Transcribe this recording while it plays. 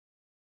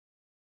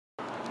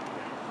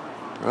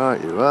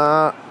Right, you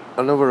are.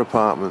 Another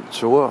apartment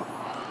tour.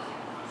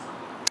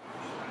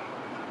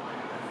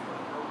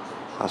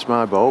 That's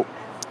my boat.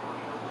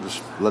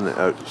 Just lend it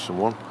out to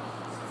someone.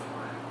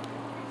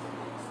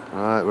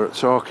 Right, we're at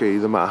Torquay,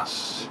 the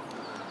masts.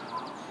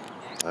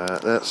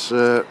 That's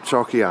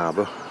Torquay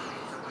Harbour.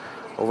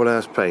 Over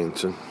there's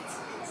Painton.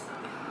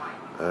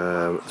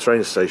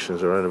 Train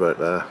stations are around about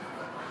there.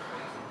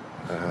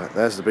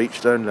 There's the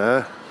beach down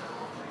there.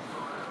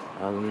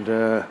 And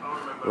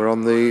we're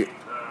on the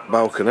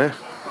balcony.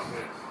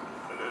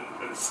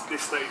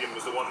 This stadium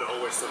was the one that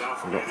always stood out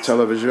for me. We've got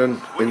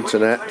television,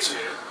 internet,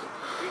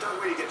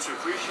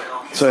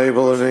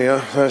 table in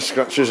here. There's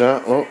Scratch's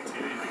hat, look.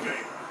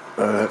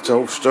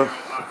 Toaster,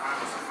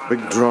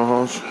 big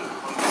drawers,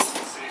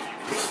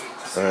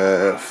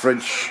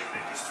 fridge,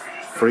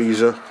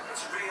 freezer,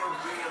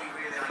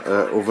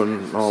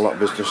 oven, all that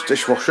business.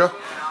 Dishwasher.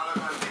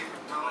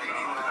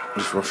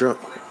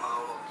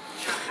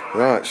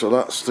 Right, so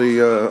that's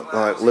the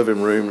like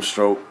living room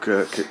stroke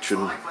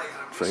kitchen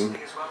thing.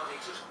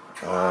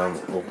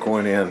 We'll go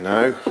in here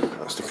now.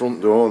 That's the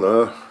front door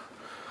there.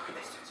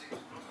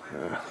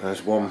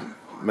 There's one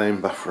main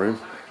bathroom.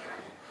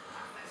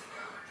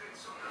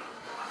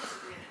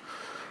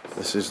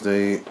 This is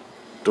the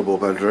double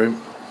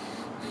bedroom.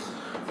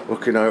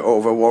 Looking out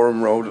over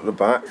Warren Road at the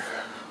back.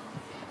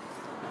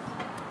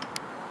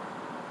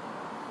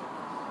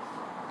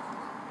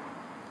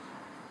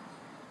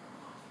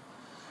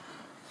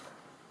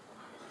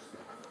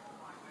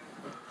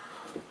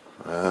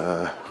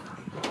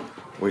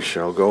 We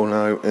shall go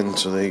now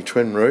into the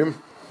twin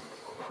room.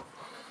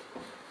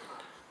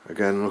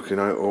 Again, looking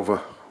out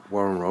over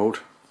Warren Road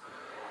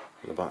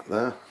at the back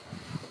there.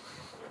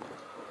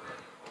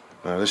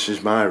 Now this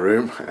is my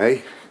room,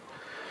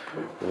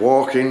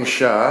 walk-in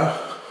shower,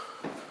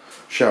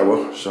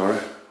 sorry.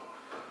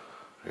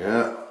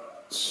 Yeah,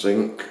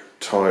 sink,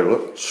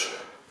 toilet,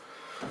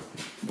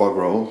 bog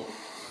roll.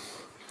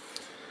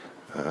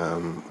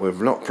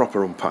 We've not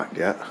proper unpacked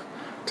yet.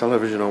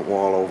 Television on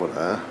wall over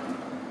there.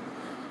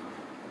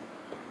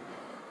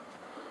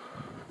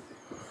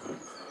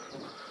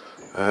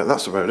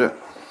 That's about it.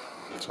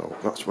 So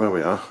that's where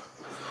we are.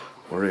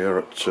 We're here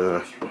at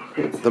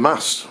the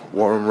Mast,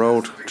 Warren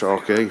Road,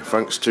 Torquay,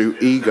 thanks to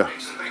Eager.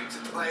 To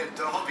play a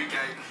derby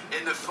game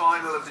in the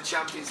final of the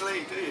Champions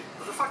League, do you?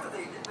 Well, the fact that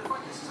this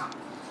has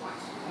happened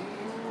twice.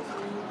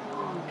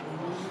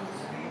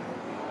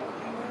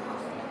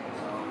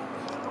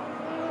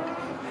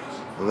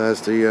 And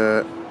there's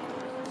the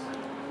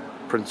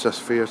Princess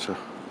Theatre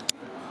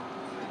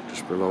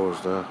just below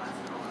us there.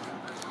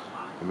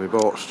 And my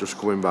boat's just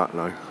coming back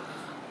now.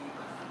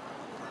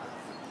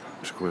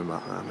 Just coming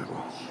back there, my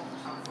boat.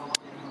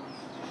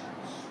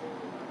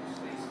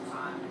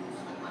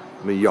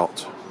 My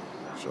yacht.